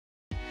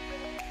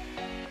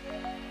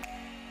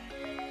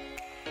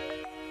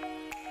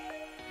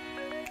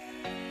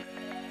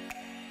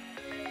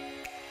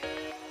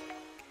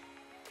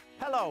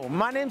Hello,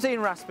 my name's Ian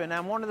Raspin.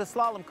 I'm one of the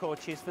slalom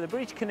coaches for the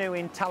British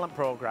Canoeing Talent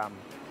Programme.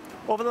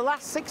 Over the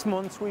last 6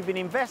 months we've been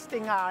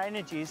investing our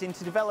energies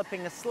into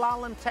developing a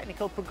slalom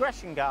technical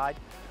progression guide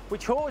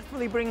which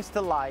hopefully brings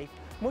to life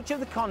much of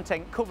the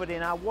content covered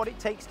in our What It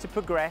Takes to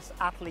Progress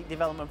athlete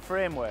development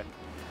framework.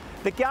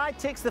 The guide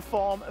takes the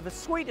form of a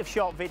suite of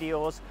short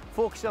videos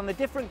focused on the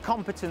different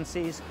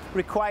competencies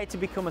required to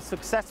become a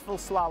successful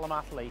slalom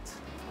athlete.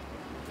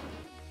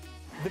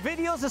 The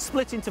videos are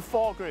split into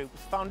 4 groups: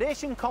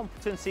 foundation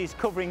competencies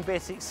covering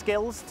basic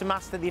skills to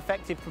master the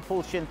effective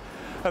propulsion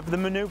of the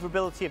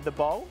manoeuvrability of the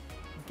bow,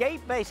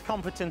 gait-based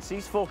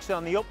competencies focusing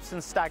on the ups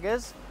and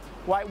staggers,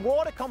 white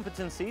water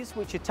competencies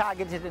which are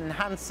targeted at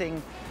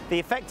enhancing the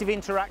effective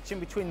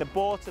interaction between the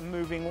boat and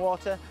moving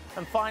water,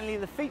 and finally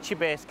the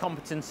feature-based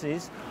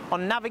competencies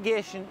on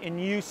navigation and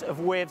use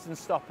of waves and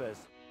stoppers.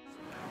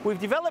 We've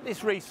developed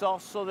this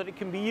resource so that it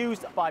can be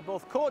used by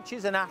both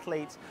coaches and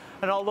athletes,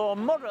 and although a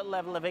moderate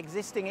level of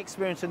existing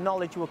experience and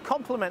knowledge will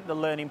complement the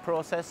learning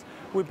process,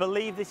 we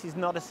believe this is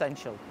not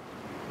essential.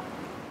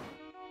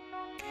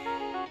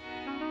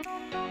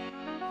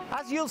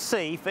 As you'll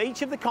see, for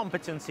each of the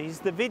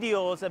competencies, the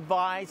videos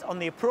advise on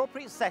the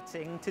appropriate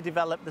setting to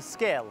develop the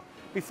skill,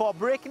 before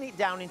breaking it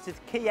down into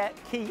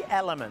key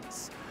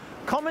elements.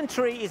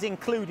 Commentary is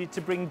included to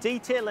bring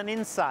detail and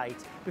insight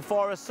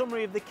before a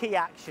summary of the key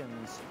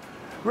actions.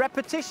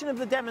 Repetition of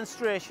the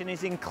demonstration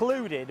is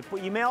included,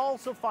 but you may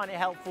also find it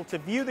helpful to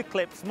view the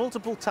clips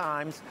multiple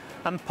times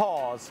and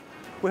pause.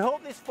 We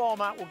hope this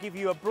format will give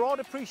you a broad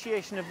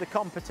appreciation of the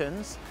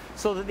competence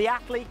so that the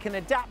athlete can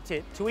adapt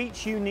it to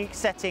each unique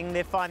setting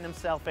they find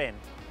themselves in.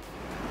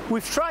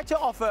 We've tried to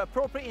offer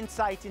appropriate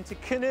insight into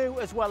canoe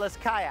as well as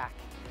kayak.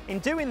 In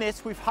doing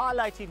this, we've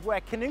highlighted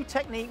where canoe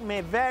technique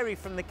may vary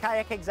from the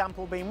kayak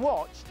example being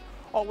watched,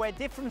 or where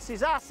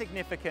differences are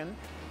significant,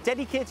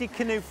 dedicated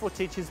canoe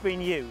footage has been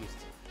used.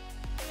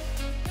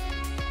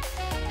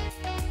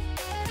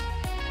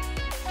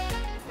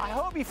 I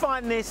hope you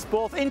find this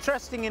both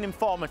interesting and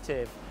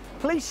informative.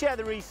 Please share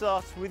the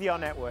resource with your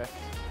network.